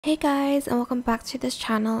Hey guys, and welcome back to this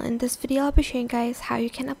channel. In this video I'll be showing you guys how you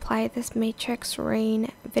can apply this matrix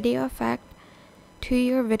rain video effect to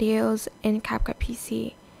your videos in CapCut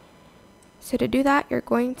PC. So to do that, you're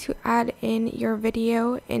going to add in your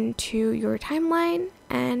video into your timeline,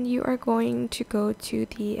 and you are going to go to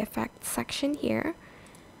the effects section here.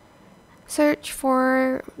 Search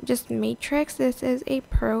for just matrix. This is a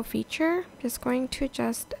pro feature. Just going to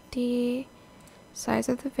adjust the size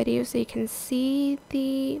of the video so you can see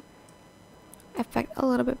the effect a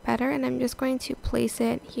little bit better, and I'm just going to place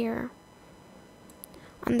it here.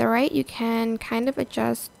 On the right, you can kind of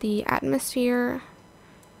adjust the atmosphere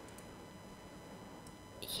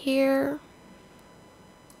here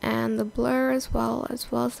and the blur as well as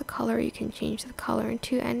the color. You can change the color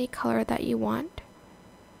into any color that you want.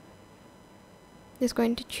 Just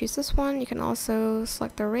going to choose this one. You can also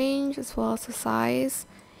select the range as well as the size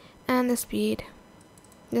and the speed.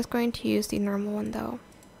 I'm just going to use the normal one though.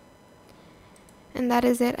 And that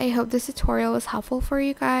is it. I hope this tutorial was helpful for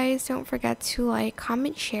you guys. Don't forget to like,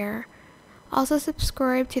 comment, share. Also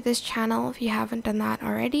subscribe to this channel if you haven't done that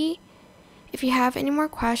already. If you have any more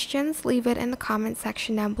questions, leave it in the comment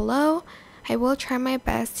section down below. I will try my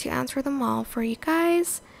best to answer them all for you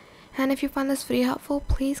guys. And if you found this video helpful,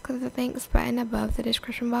 please click the thanks button above the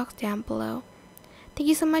description box down below. Thank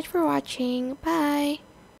you so much for watching. Bye!